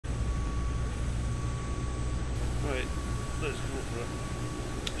Let's go for it.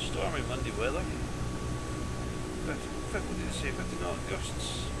 Stormy Monday weather. 50, what did you say, 50 knot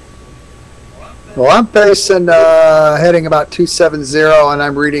gusts? Well, I'm facing heading about 270, and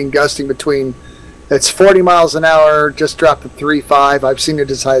I'm reading gusting between, it's 40 miles an hour, just dropped to 3.5. I've seen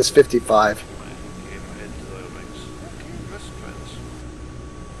it as high as 55. Right, okay, we're heading to the Oilrigs. Okay, let's try this.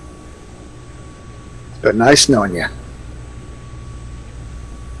 It's been nice knowing you.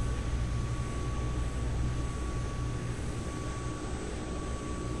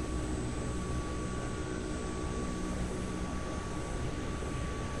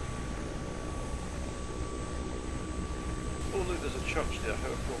 Oh look, there's a church there, how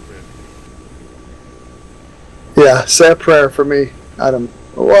appropriate. Yeah, say a prayer for me, Adam.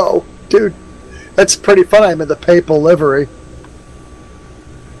 Whoa, dude, that's pretty fun. I'm in the papal livery.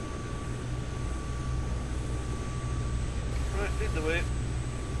 Right, lead the way.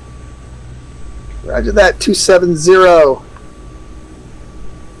 Roger that, 270.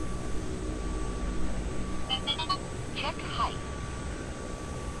 Check height.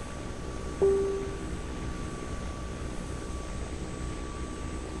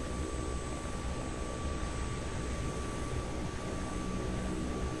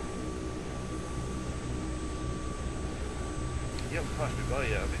 You haven't passed me by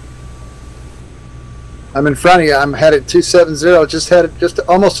yet, have you? I'm in front of you. I'm headed 270, just headed just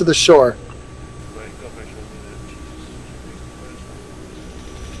almost to the shore. Right, God bless you, Jesus.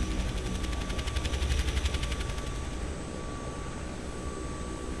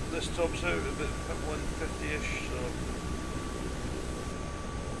 This tops out about 150-ish, so...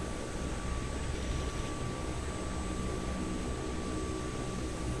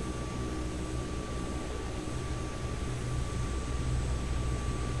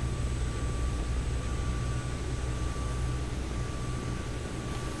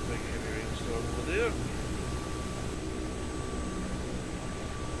 Big heavy rainstorm over there.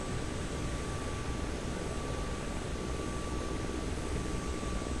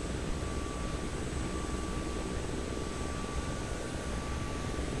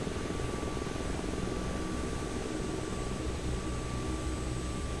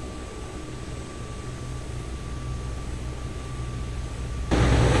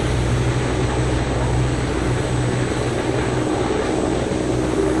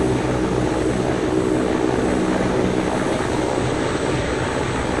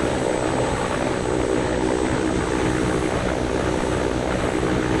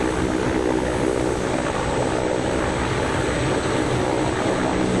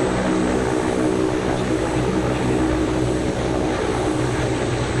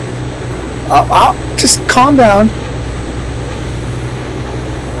 Just calm down.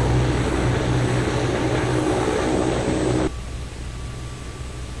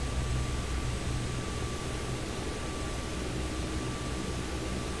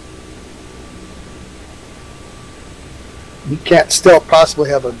 You can't still possibly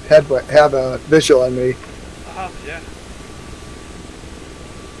have a visual on me. I have, yeah.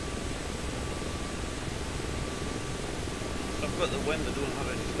 I've got the wind, I don't have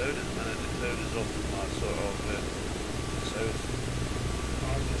any cloud at the minute. The cloud is off my sort of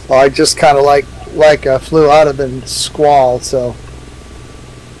south. Well, I just kind of flew out of the squall, so.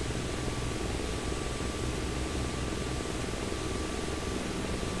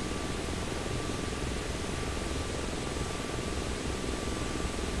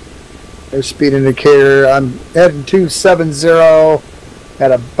 Airspeed indicator. I'm heading 270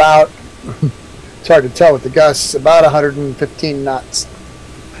 at about. It's hard to tell with the gusts. About 115 knots.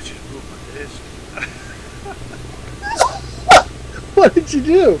 I just broke my desk. What did you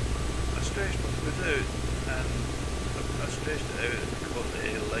do? I stretched my foot out and I stretched it out and caught the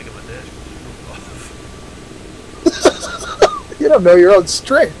leg of my desk and just broke off. You don't know your own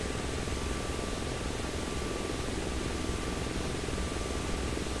strength.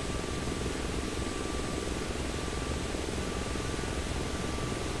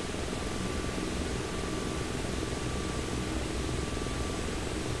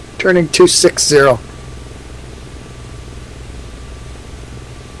 Turning 260. At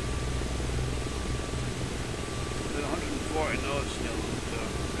 140 knots, you know,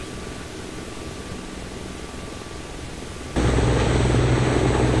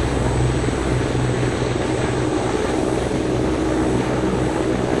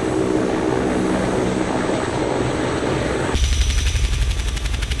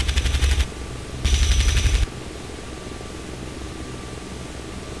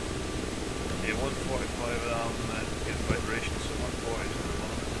 yeah, 145 getting vibrations, so 140 is the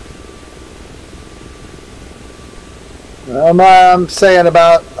limit. I'm saying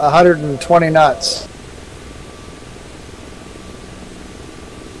about 120 knots.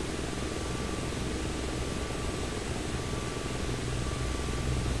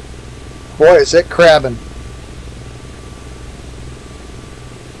 Boy, is it crabbing.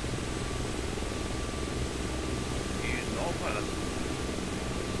 You use an autopilot.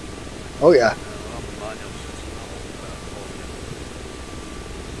 Oh yeah. Well, I'm a manual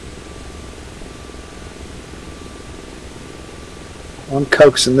system. I'm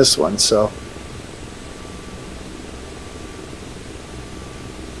coaxing this one, so.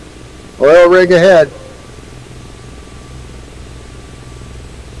 Oil rig ahead.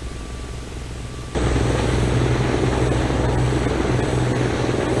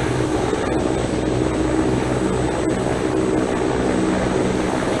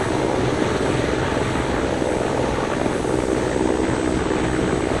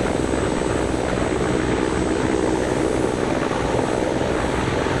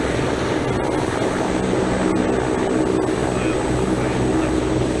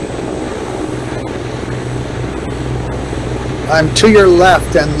 I'm to your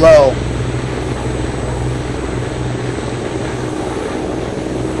left and low.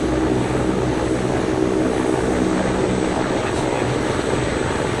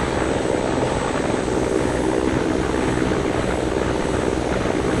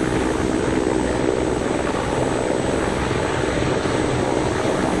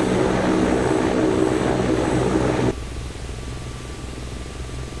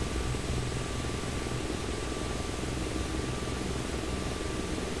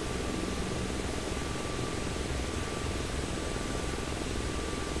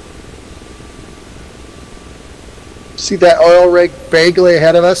 See that oil rig vaguely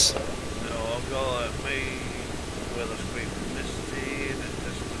ahead of us? No, I've got my weather's quite misty and it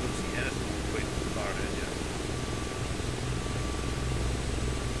just don't see anything quite far ahead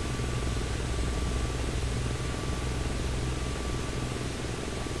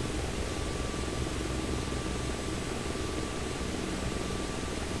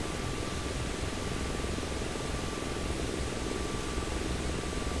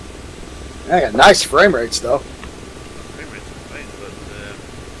yet. I got nice frame rates though. Frame rates are fine, but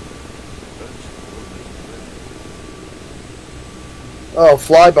Oh,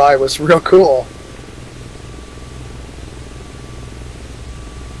 flyby was real cool.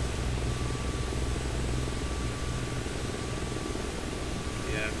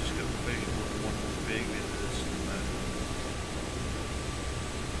 yeah, I've just got visual on one big into this now.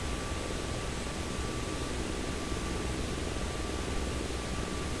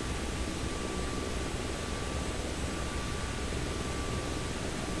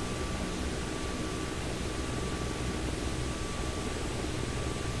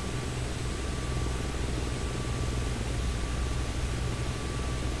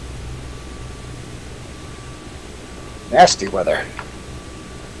 Nasty weather.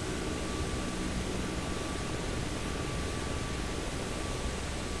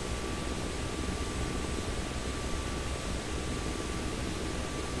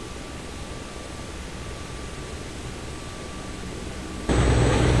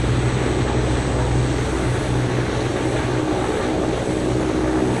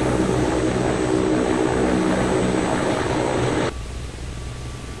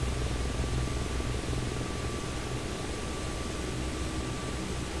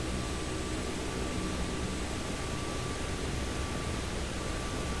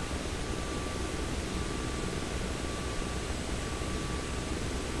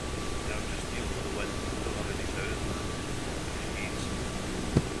 Yeah, I'm just dealing with the wind. Don't have any clouds and shades.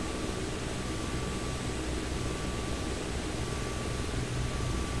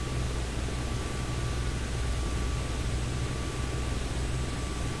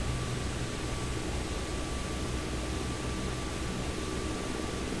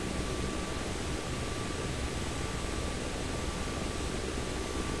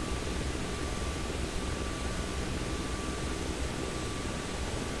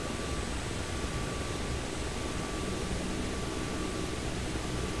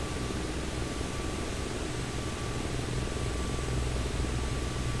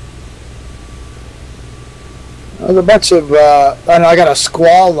 There's a bunch of, and I got a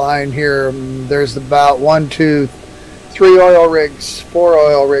squall line here. There's about 1, 2, 3 oil rigs, 4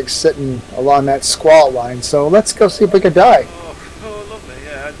 oil rigs sitting along that squall line. So let's go see if we can die. Oh, lovely.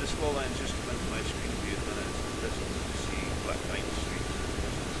 Yeah, I had the squall lines just come into my screen view and then it's distance to see Black Pine Street.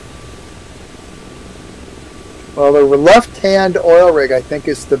 Well, the left-hand oil rig, I think,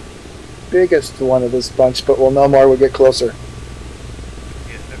 is the biggest one of this bunch, but we'll know more when we get closer.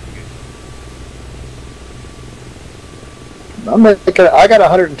 Yeah, FGUK. I got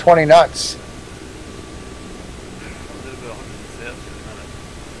 120 knots. I'm doing about 130 at the minute.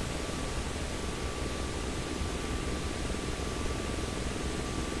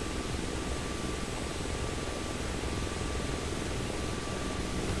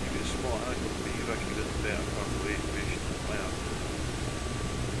 FGUK did the better part of the aviation than I have.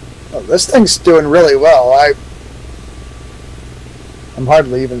 Oh, this thing's doing really well. I'm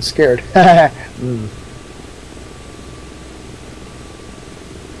hardly even scared. Mm.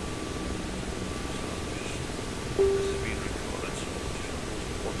 So this is being recorded, so just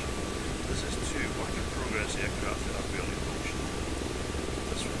watching. This is two work in progress aircraft that are barely functional.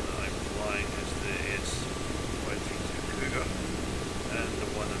 This one that I'm flying is the AS352 Couger, and the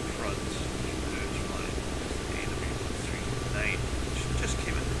one in front, which is flying, is the AW339, which just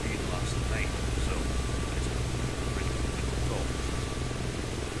came into being last night, so it's pretty functional.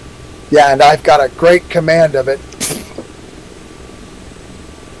 Yeah, and I've got a great command of it.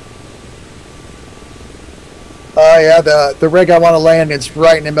 Oh yeah, the rig I want to land is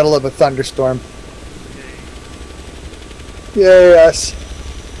right in the middle of a thunderstorm. Yes.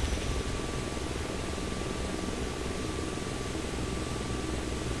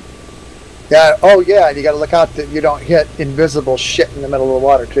 Yeah. Oh yeah, and you got to look out that you don't hit invisible shit in the middle of the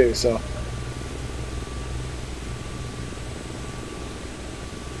water too. So.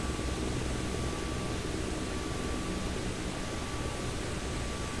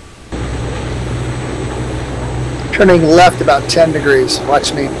 Turning left about 10 degrees.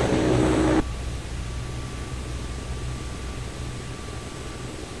 Watch me.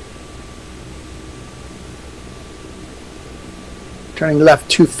 Turning left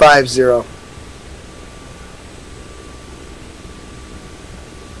 250.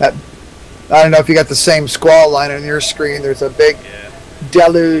 That, I don't know if you got the same squall line on your screen. There's a big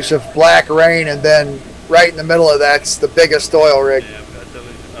deluge of black rain, and then right in the middle of that's the biggest oil rig. Yeah,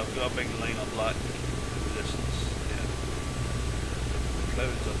 I've got a big line of black in the distance. Yeah. The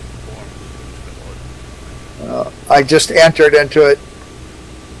clouds are formed, it's a bit odd. I just entered into it.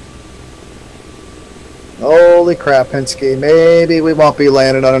 Holy crap, Penske. Maybe we won't be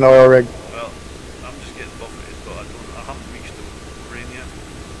landing on an oil rig. Well, I'm just getting buffeted, but I haven't reached the rain yet.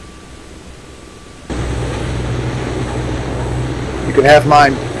 You can have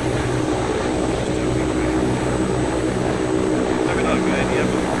mine. Maybe not a good idea,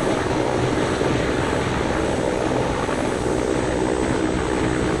 but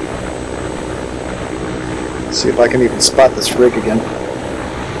Let's see if I can even spot this rig again.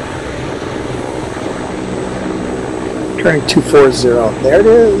 Turning 240. There it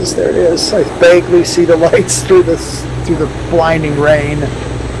is. There it is. I vaguely see the lights through the blinding rain.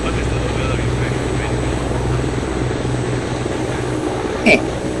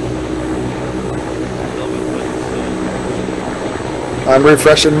 I'm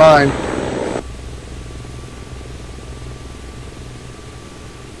refreshing mine.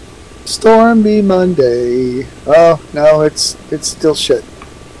 Stormy Monday. Oh no, it's still shit.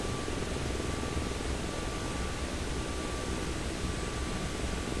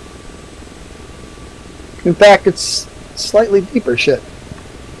 In fact, it's slightly deeper shit.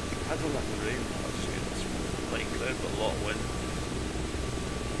 I don't like the rain. It's light cloud, but a lot of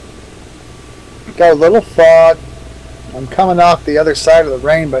wind. Got a little fog. I'm coming off the other side of the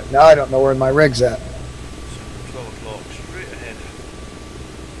rain, but now I don't know where my rig's at. So 12 o'clock, straight ahead.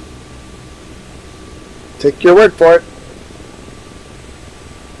 Take your word for it.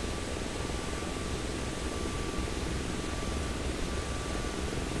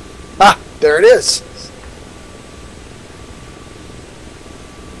 Ah, there it is.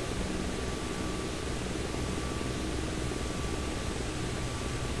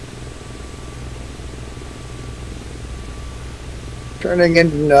 Turning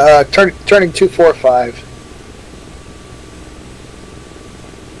in, turning 245.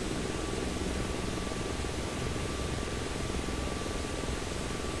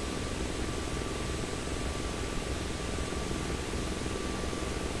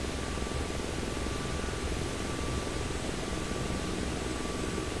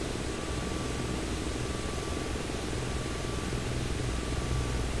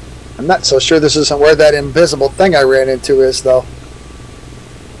 I'm not so sure this isn't where that invisible thing I ran into is, though.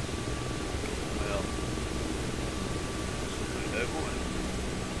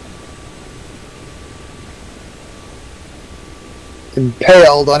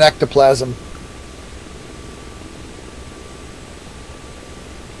 Impaled on ectoplasm.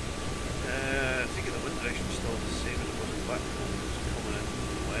 I think the wind direction is still the same as it was in Blackpool. It's coming in from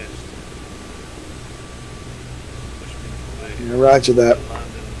the west. Which means Yeah, roger that.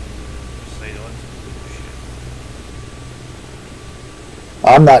 landing side on.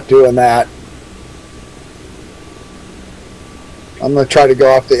 I'm not doing that. I'm going to try to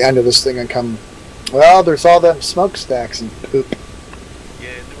go off the end of this thing and come... Well, there's all them smokestacks and poop. Yeah,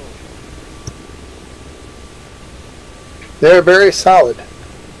 they will. They're very solid.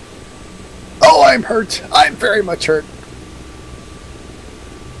 Oh, I'm hurt. I'm very much hurt.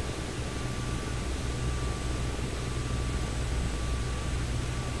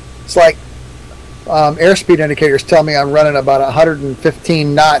 It's like airspeed indicators tell me I'm running about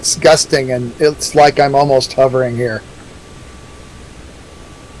 115 knots gusting, and it's like I'm almost hovering here.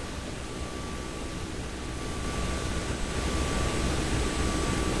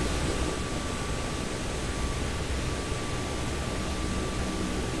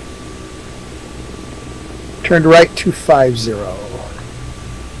 Turned right 250.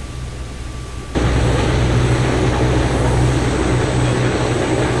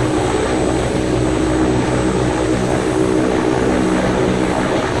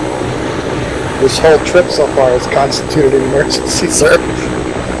 This whole trip so far has constituted an emergency service.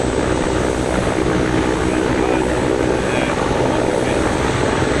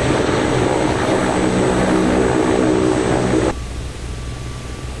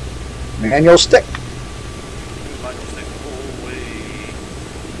 Manual stick.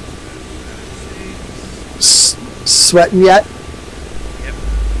 Sweating yet? Yep.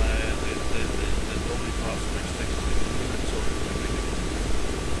 The lovely parts of next thing.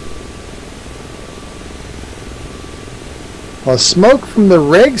 Well, smoke from the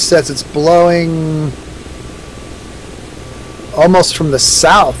rig says it's blowing almost from the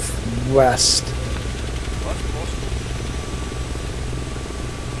southwest.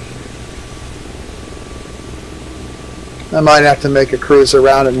 I might have to make a cruise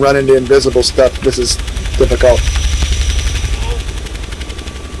around and run into invisible stuff. This is difficult.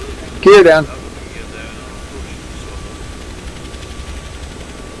 Gear down.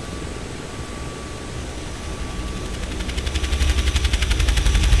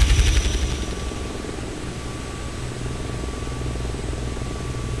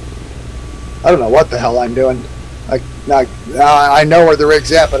 I don't know what the hell I'm doing. I know where the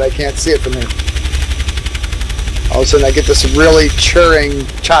rig's at, but I can't see it from here. All of a sudden I get this really churring,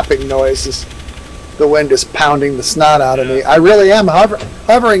 chopping noise. The wind is pounding the snot out of me. I really am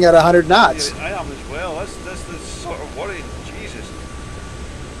hovering at 100 knots. Yeah, I am as well. That's the sort of worrying. Jesus.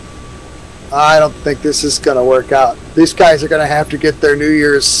 I don't think this is going to work out. These guys are going to have to get their New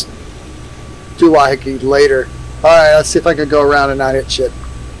Year's doohickey later. Alright, let's see if I can go around and not hit shit.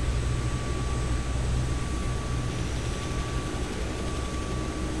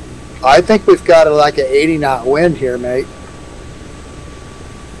 I think we've got like an 80 knot wind here, mate.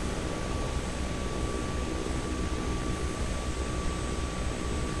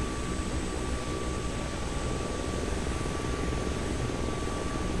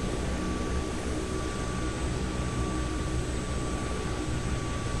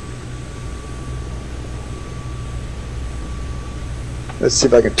 Let's see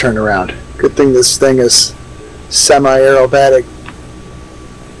if I can turn around. Good thing this thing is semi-aerobatic.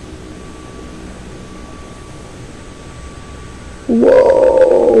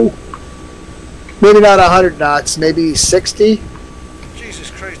 Whoa. Maybe not 100 knots, maybe 60. Jesus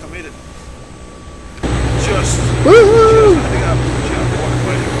Christ, I made it. Just. Woohoo!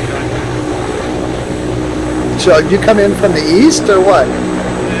 So you come in from the east or what?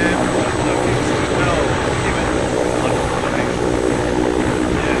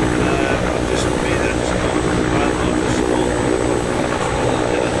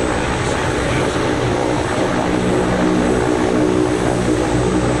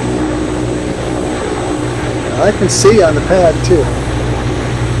 I can see on the pad too.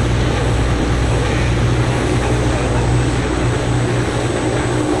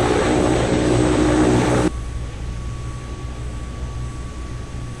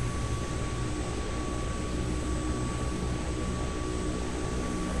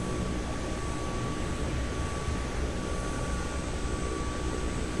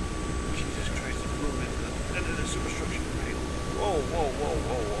 Jesus Christ, I'm moving into the superstructure. Whoa, whoa, whoa,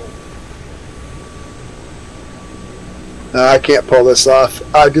 whoa, whoa. No, I can't pull this off.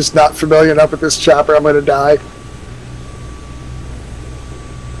 I'm just not familiar enough with this chopper. I'm going to die.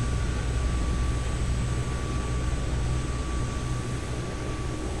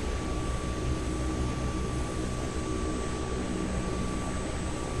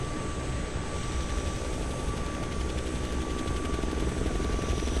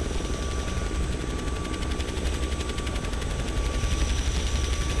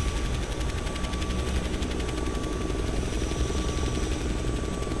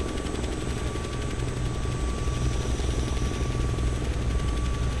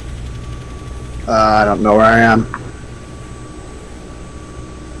 I don't know where I am.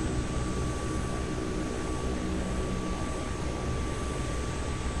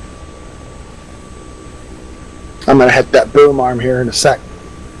 I'm going to hit that boom arm here in a sec.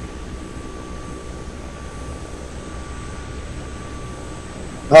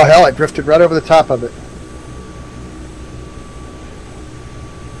 Oh hell, I drifted right over the top of it.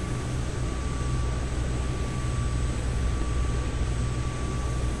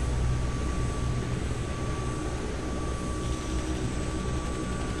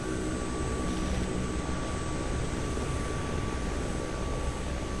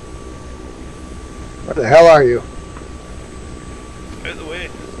 Where the hell are you? Out the way.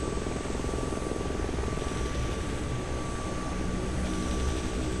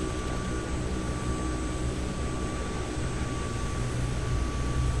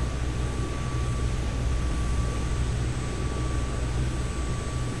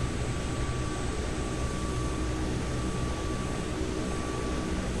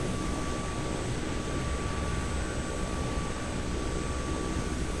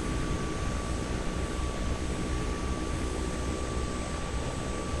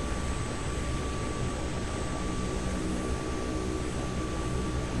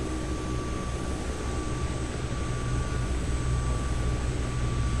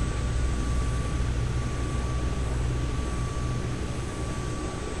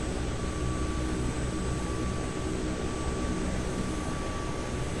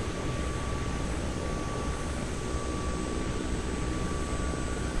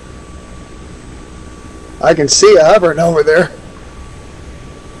 I can see you hovering over there.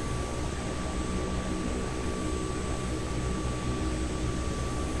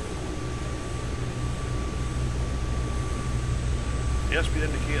 Airspeed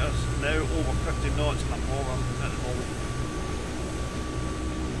indicators now over 50 knots and I'm hovering at the moment.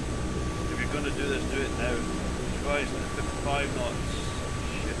 If you're going to do this, do it now. Try 55 knots.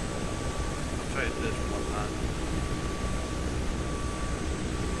 Shit. I'll try to do this with one hand.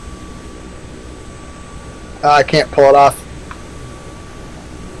 I can't pull it off.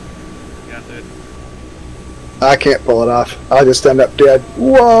 Can't do it. I can't pull it off. I'll just end up dead.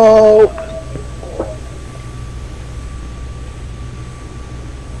 Whoa!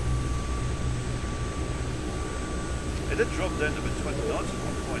 It did drop down to about 20 knots at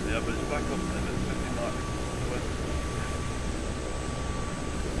one point there, but it's back up to about 50 mark.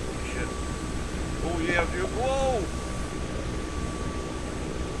 Shit. Oh yeah, dude. Whoa!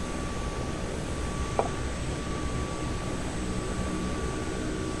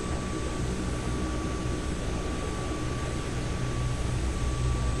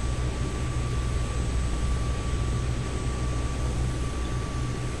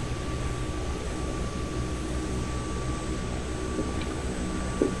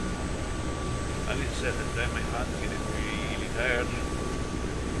 I need to set it down, my hand's getting really tired.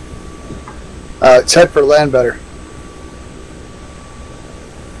 Let's head for land better.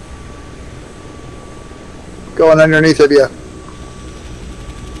 Going underneath of you.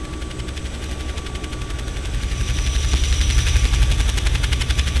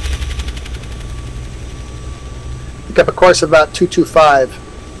 Pick up a course of about 225.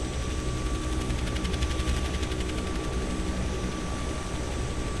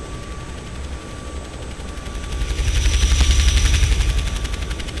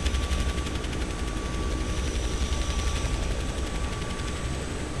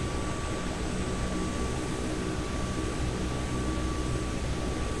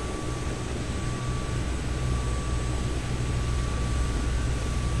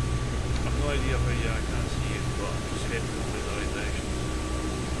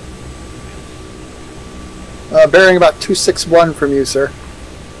 Bearing about 261 from you, sir.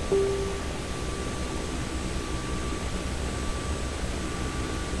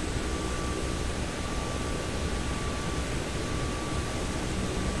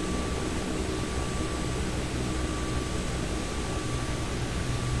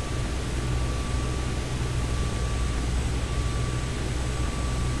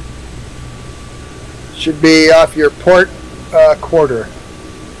 Should be off your port quarter.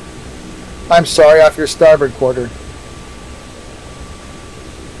 I'm sorry, off your starboard quarter.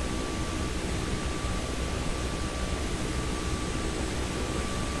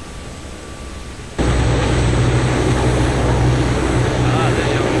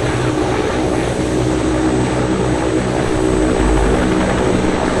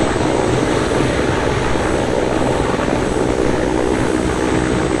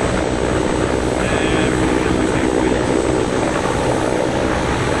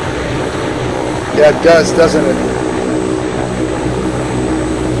 Yeah, it does, doesn't it?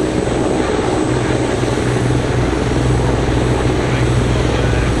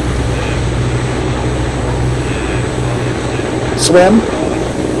 Swim.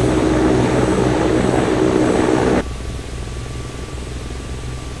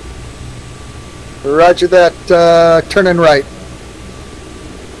 Roger that, turning right.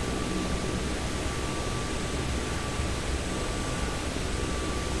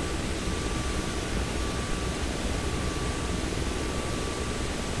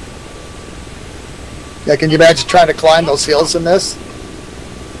 Yeah, can you imagine trying to climb those hills in this? Hang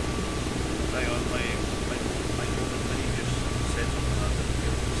on, my human mini just said something that I didn't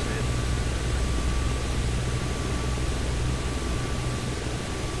hear what it said.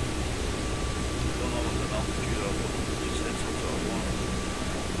 I don't know what the altitude of it, it just said some sort of one.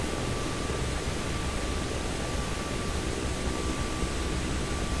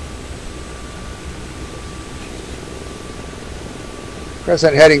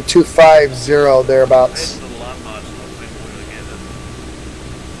 Present heading 250 thereabouts. Head to the landmass and I'll find where to get it.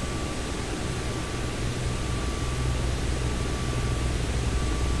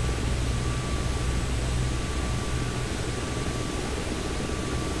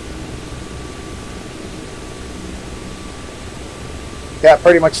 Yeah, it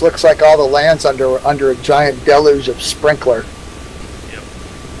pretty much looks like all the land's under a giant deluge of sprinkler. Yep.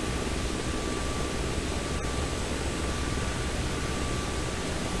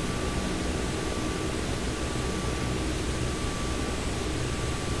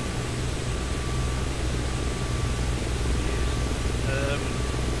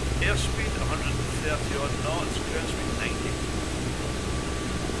 Airspeed 130 odd knots, ground speed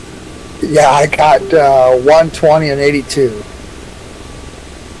 90. Yeah, I got 120 and 82.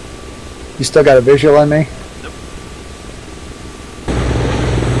 You still got a visual on me? Nope.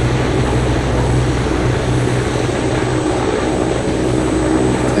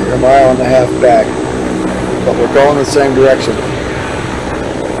 You're a mile and a half back, but we're going the same direction.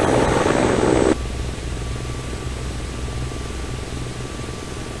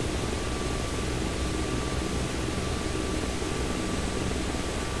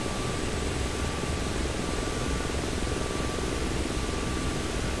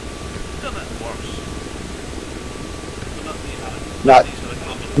 Done it worse. But not these helicopters. Not- These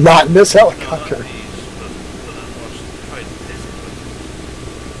helicopters. Not in this No, helicopter. not these, but done it worse. Tried to test it with.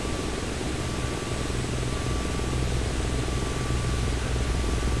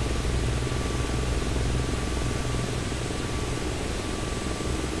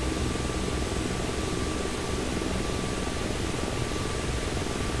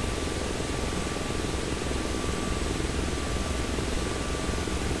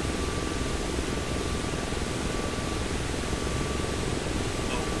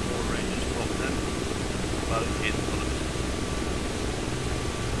 Oh, more range just popped in. Barricade in front of us.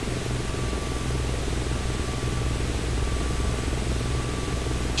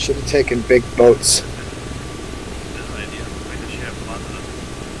 Should have taken big boats. There's an idea. Make a chef landing it.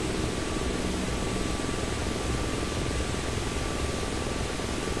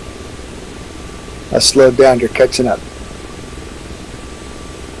 I slowed down, you're catching up. I'm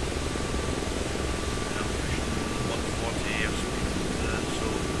pushing 140 airspeed, so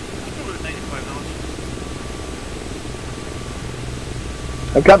it's probably 95 knots.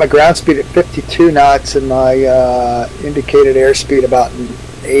 I've got my ground speed at 52 knots and my indicated airspeed about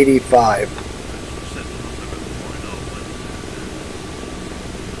 85. So set them up about 40 knots.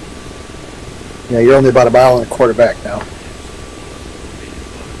 Yeah, you're only about a mile and a quarter back now.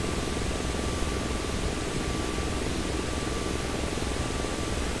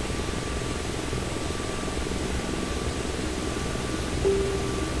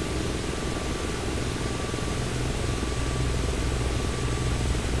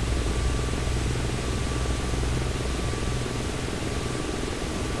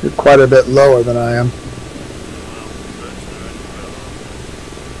 You're quite a bit lower than I am. Well, bouncing around quite a lot.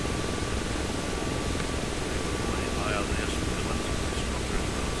 Way higher than airspeed, the wind's stronger as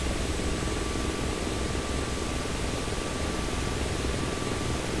well.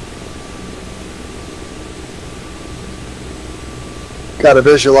 Got a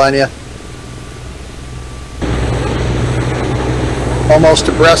visual on you. Almost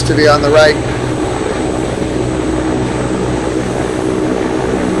abreast of you on the right.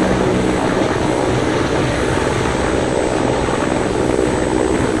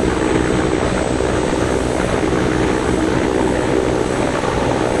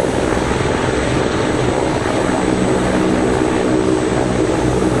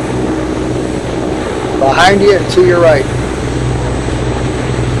 Behind you and to your right.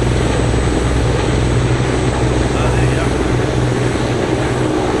 There you are.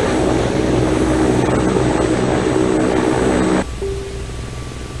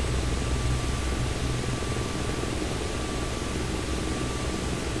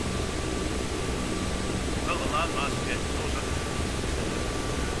 Well, the landmass is getting closer.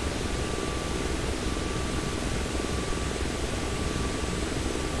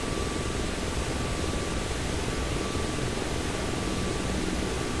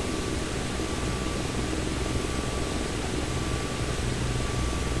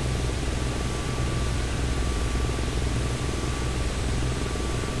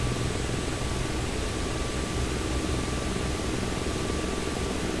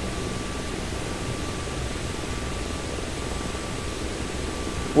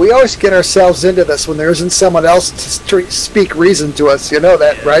 We always get ourselves into this when there isn't someone else to speak reason to us. You know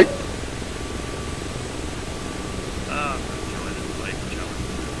that, Yeah. right? I'm enjoying it, like, challenge.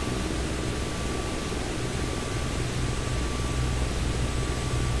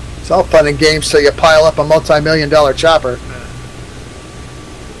 It's all fun and games till you pile up a multi-million-dollar chopper.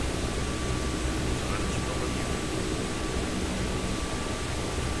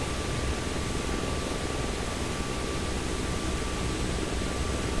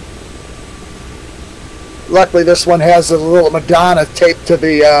 Luckily, this one has a little Madonna taped to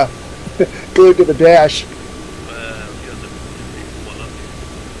the glued to the dash.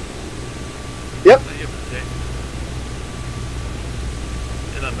 Yep.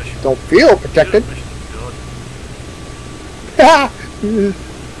 Don't feel protected.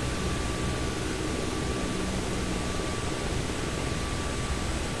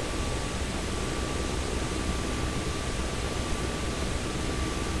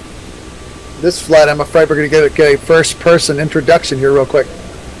 This flight, I'm afraid we're going to get a first-person introduction here real quick. You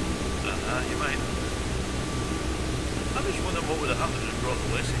might. I'm just wondering what would have happened if you brought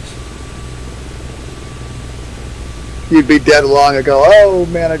the Lessons. You'd be dead long ago. Oh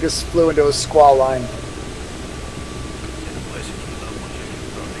man, I just flew into a squall line. Yeah, the Lessons was that much I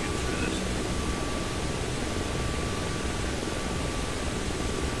could probably get through this.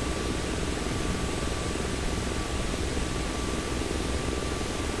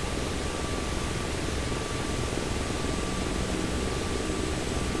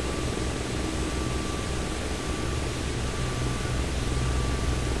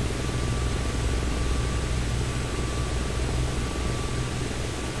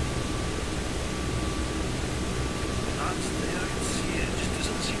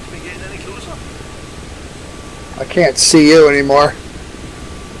 I can't see you anymore.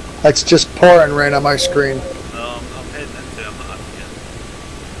 It's just pouring rain on my screen. No, I'm heading into it. I'm not happy yet.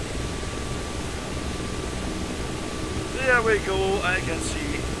 There we go. I can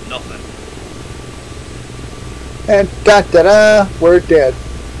see nothing. And da-da-da, we're dead.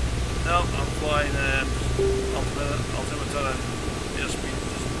 No, I'm flying altimeter airspeed.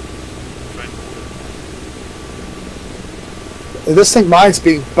 Just trying to hold it. This thing, mine's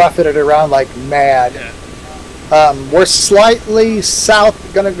being buffeted around like mad. Yeah. We're slightly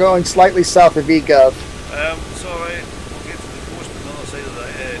south, going slightly south of EGov. It's alright. We'll get to the coast on the other side of the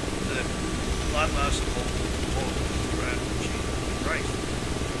landmass of Jesus Christ.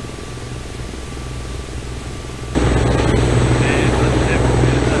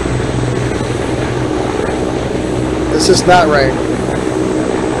 This is not rain.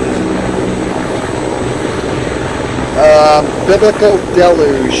 Biblical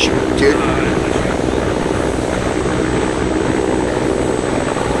deluge, dude.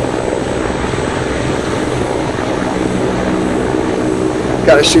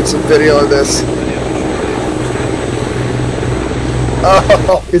 Gotta shoot some video of this.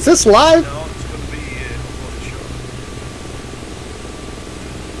 Oh, is this live? No, it's going to be short.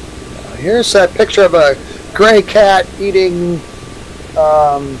 Here's a picture of a gray cat eating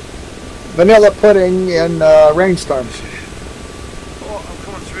vanilla pudding in a rainstorm. Oh, I'm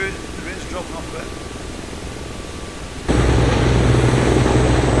coming through. The rain's dropping off a bit.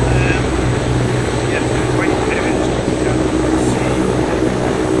 Yeah, it's quite heavy.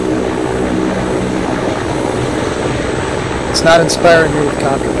 It's not inspiring me with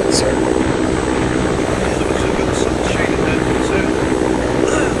confidence, sir. Looks like the sun's shining down to the south.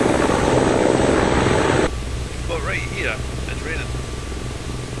 But right here, it's raining.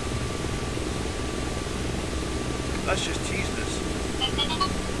 That's just teasing us.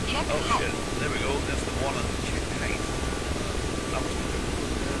 Check Oh height. shit, there we go, that's the one on the check height. That was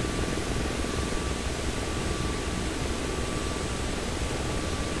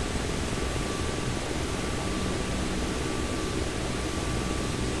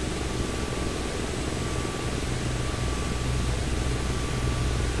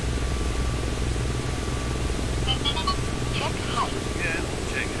Check height. yeah,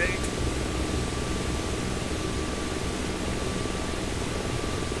 check height.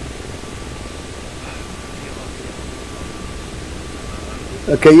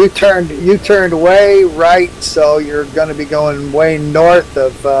 Okay, you turned way right, so you're going to be going way north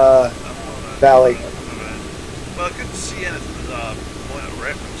of Valley. Well, I couldn't see anything as a point of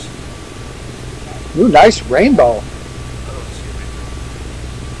reference. Ooh, nice rainbow I don't see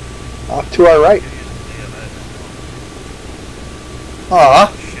anything. off to our right. Yeah,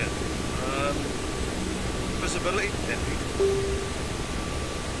 Aw, oh shit. Visibility 10 feet.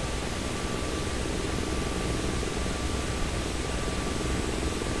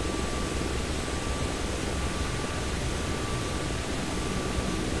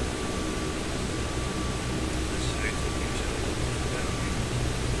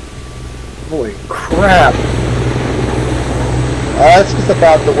 Holy crap. That's just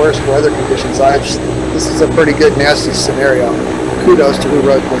about the worst weather conditions this is a pretty good nasty scenario. Kudos to who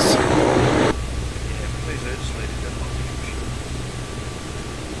wrote this. Yeah, please out slightly different.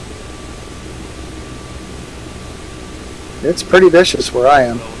 It's pretty vicious where I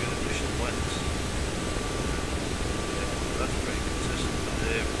am. Well, we're going to push the winds. Yeah, that's pretty consistent with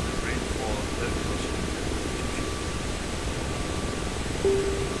the rainfall and outbursts.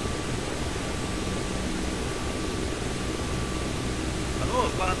 I know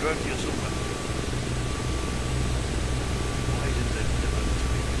I've landed around here somewhere. Why did they never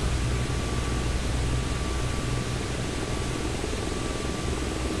speak?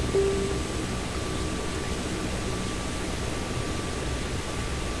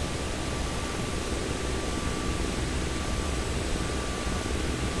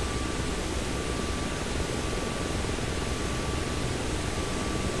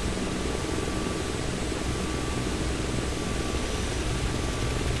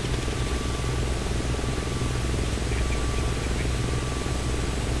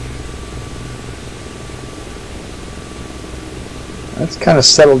 That's kind of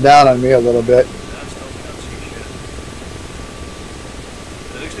settled down on me a little bit. I still can't see shit.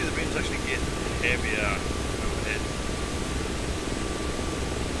 It looks like the rain's actually getting heavier overhead.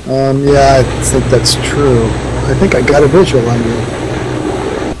 Yeah, I think that's true. I think I got a visual on you. I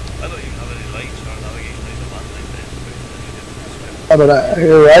don't even have any lights or navigation lights or landing lights. Oh, but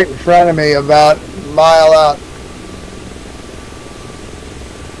you're right in front of me, about a mile out.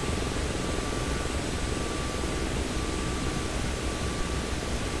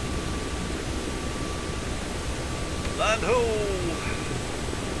 Land ho!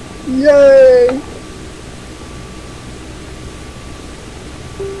 Yay!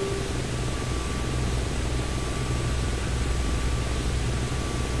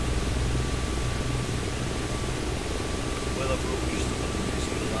 Weather broke just a bit to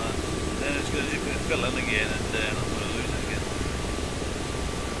see the land. Then it's going to fill in again and then I'm going to lose it again.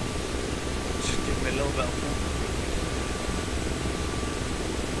 Just give me a little bit of hope.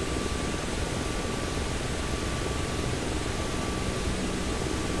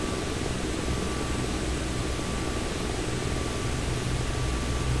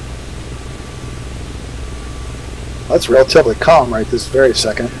 That's relatively calm right this very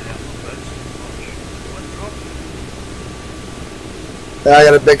second. Then I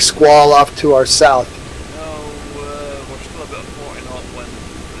got a big squall off to our south. No, we're still about 40 knot wind.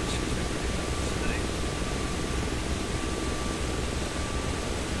 It's pretty steady.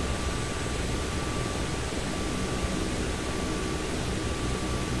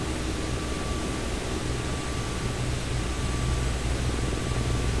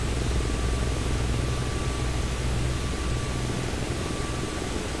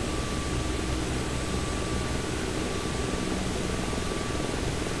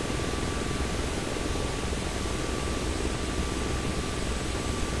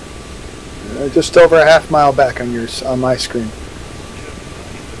 Just over a half mile back on my screen.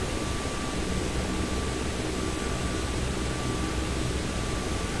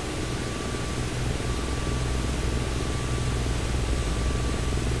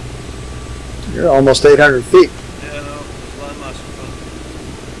 You're almost 800 feet. Yeah, no, there's landmass in front.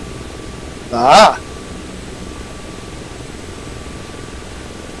 Ah!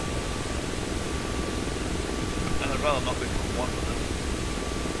 And I'd rather not be from one with it.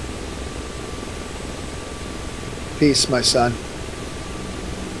 Peace, my son.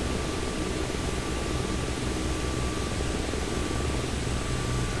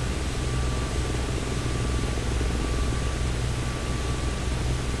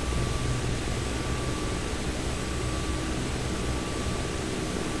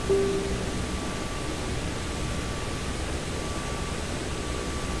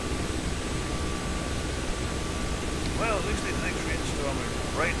 Well, it looks like the next rainstorm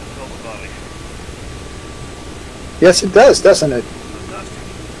is right in the middle of the valley. Yes, it does, doesn't it? Fantastic.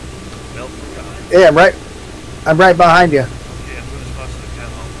 Well, for Hey, I'm right behind you. okay, I'm going as fast as I can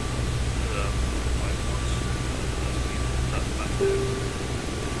on the 5 knots. That's back there.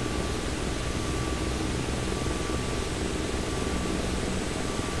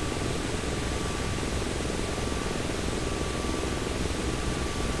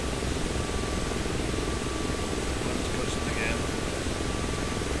 Wind's gusting again.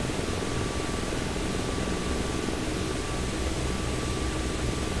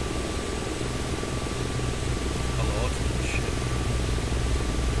 A lot. Shit.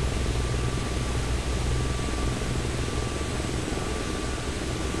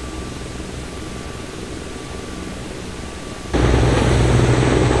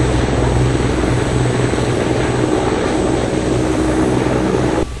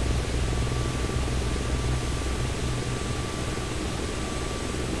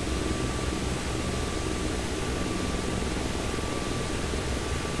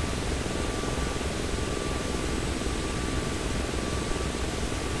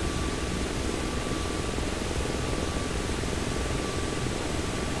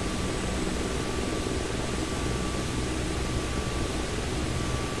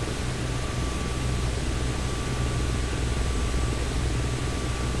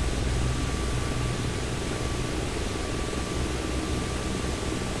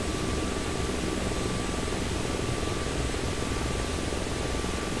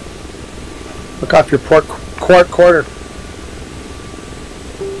 Look off your port quarter.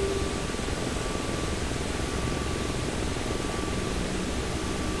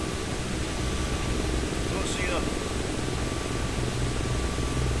 Don't see you.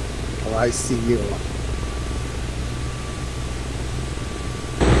 Oh, I see you.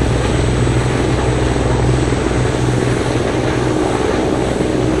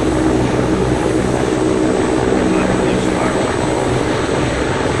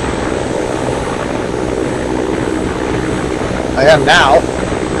 I am now.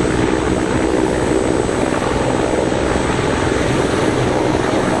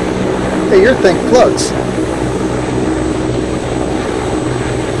 Hey, your thing floats.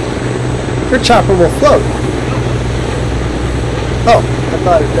 Your chopper will float. Oh,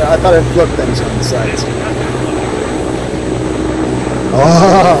 I thought it float things on the sides.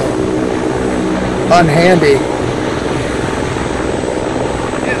 Oh, unhandy.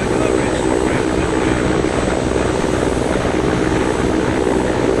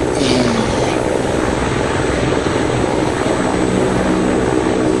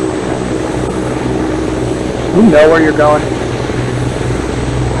 You know where you're going.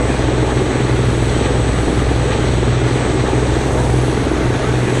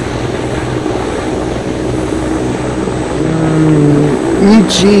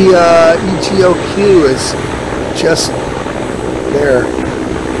 EGOQ is just there.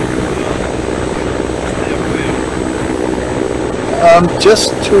 Just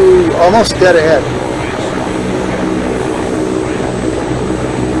to almost dead ahead.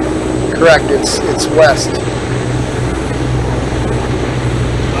 Correct. It's west.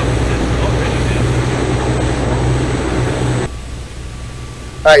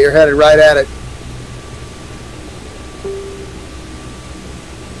 All right, you're headed right at it.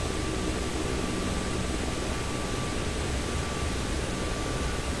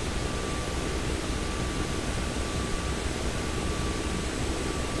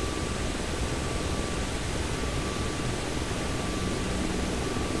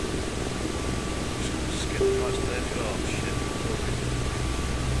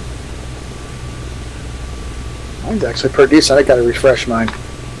 Mine's actually pretty decent. I gotta refresh mine.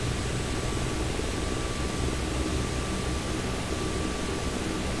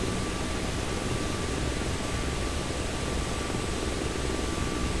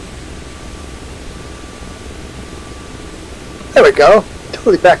 There we go.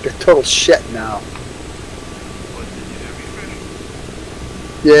 Totally back to total shit now. What, did you refresh?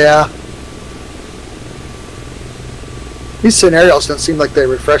 Yeah. These scenarios don't seem like they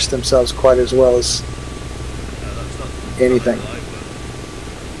refresh themselves quite as well as anything.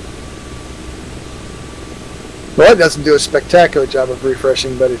 Well, it doesn't do a spectacular job of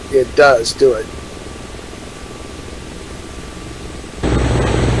refreshing, but it does do it.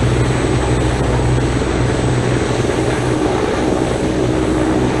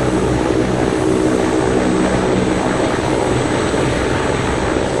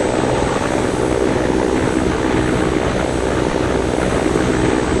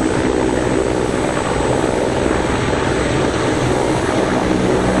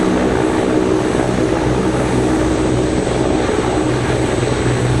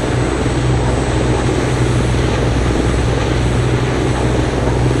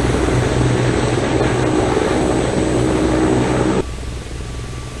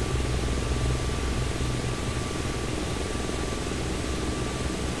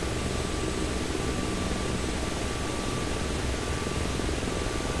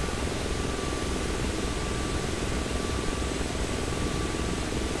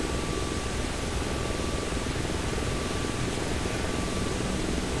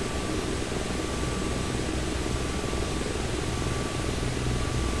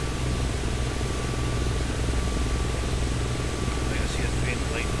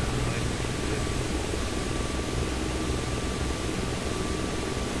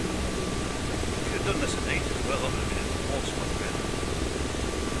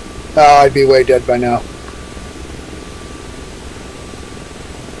 Oh, I'd be way dead by now.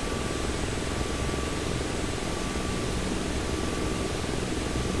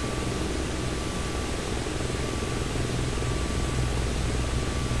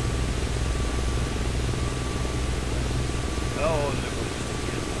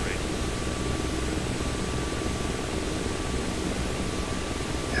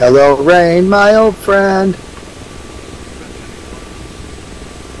 Hello, Rain, my old friend.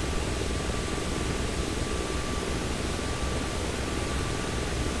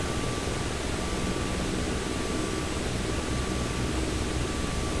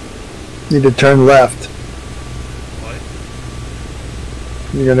 Need to turn left. What?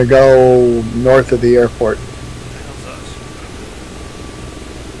 You're going to go north of the airport. What the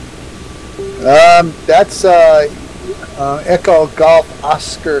hell's that? That's Echo Golf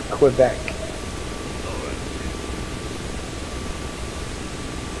Oscar Quebec. Oh, right.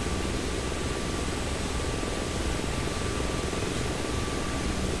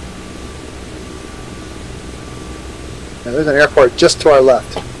 Now, there's an airport just to our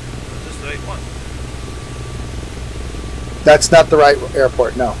left. Is this the right one? That's not the right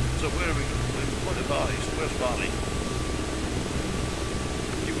airport, no. So where are we going? We're going to Valley. So where's Valley?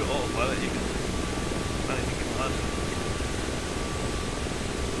 You've got all the pilot. You can... Anything you can land.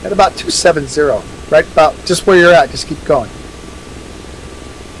 At about 270. Right about just where you're at. Just keep going.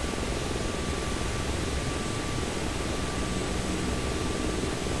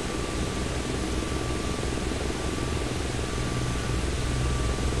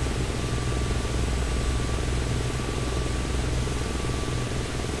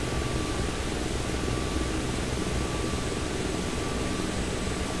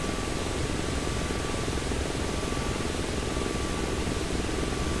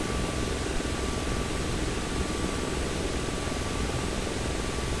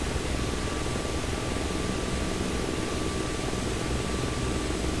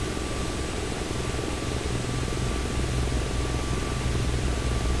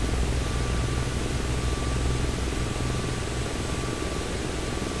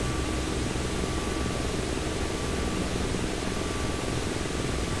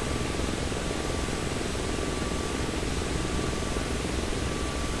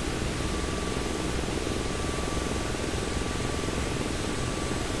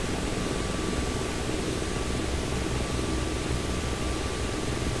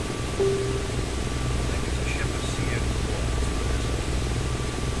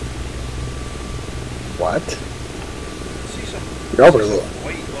 What? See some... You're over a little.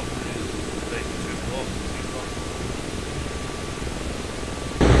 White up to 2 o'clock, 3 o'clock.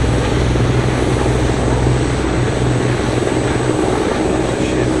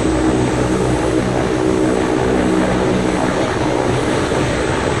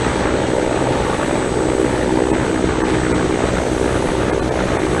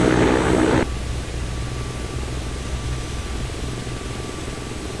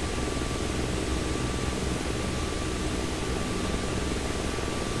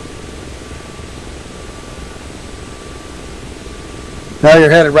 Now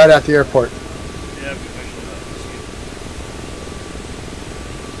you're headed right at the airport. Yeah, I've got visual of that. See it.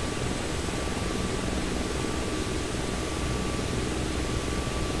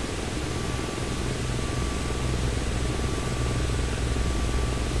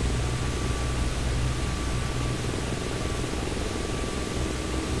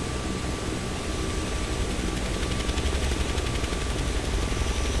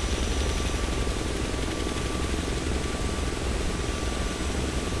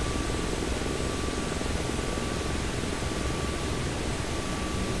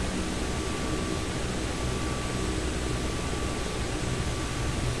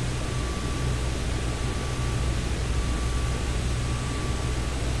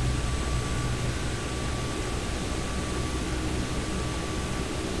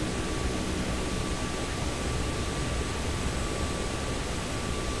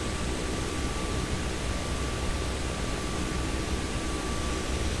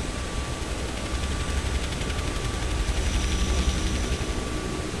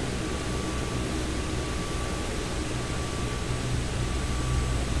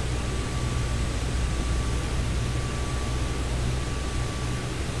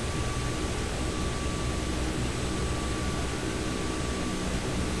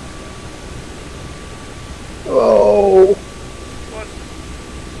 Oh, What?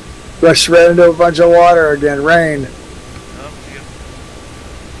 rushed right into a bunch of water again. Rain. Oh, dear.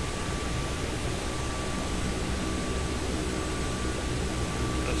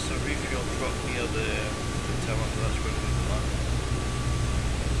 That's the refuel truck near the tower, so that's where we need to land.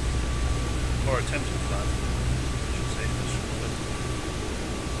 Or attempting to land, I should say. That's what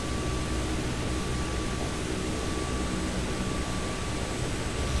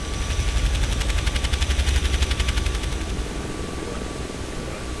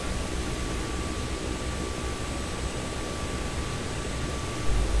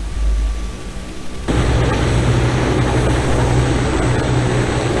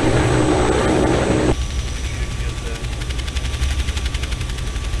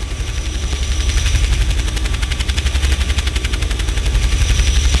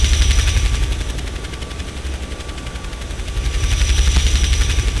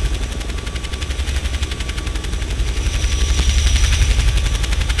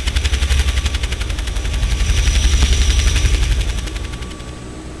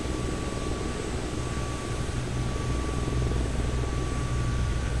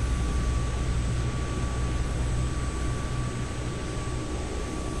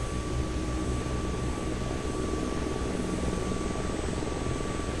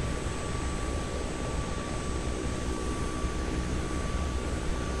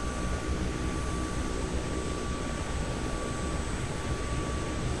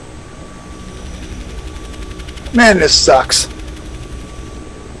Man, this sucks.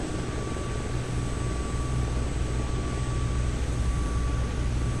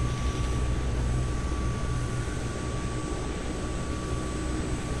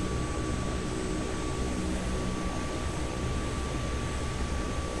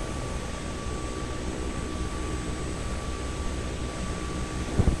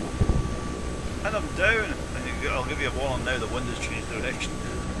 And I'm down, and I'll give you a warning now, the wind has changed direction.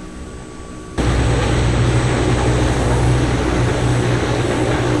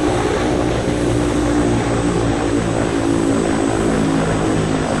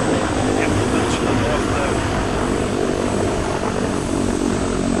 Yeah, the wind's shut off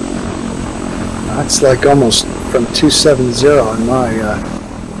now. That's like almost from 270 on my,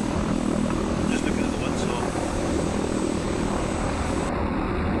 Just looking at the windsaw.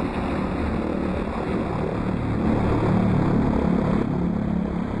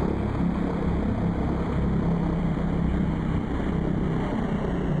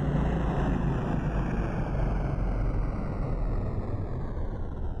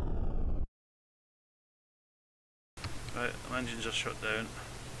 Right, the engines are shut down.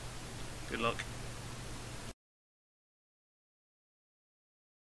 Good luck.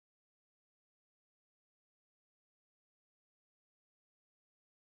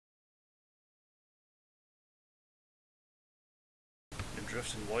 You're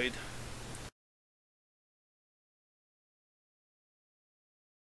drifting wide.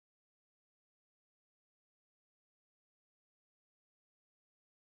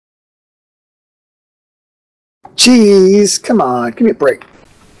 jeez, come on, give me a break.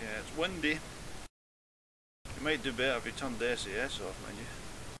 Yeah, it's windy. You might do better if you turned the SAS off, mind you.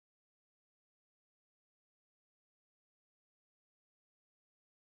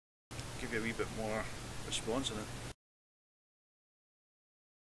 Give you a wee bit more response in it.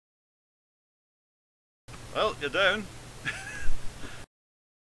 Well, you're down.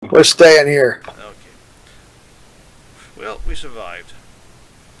 We're staying here. Okay. Well, we survived.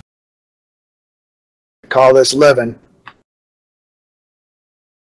 Call this living.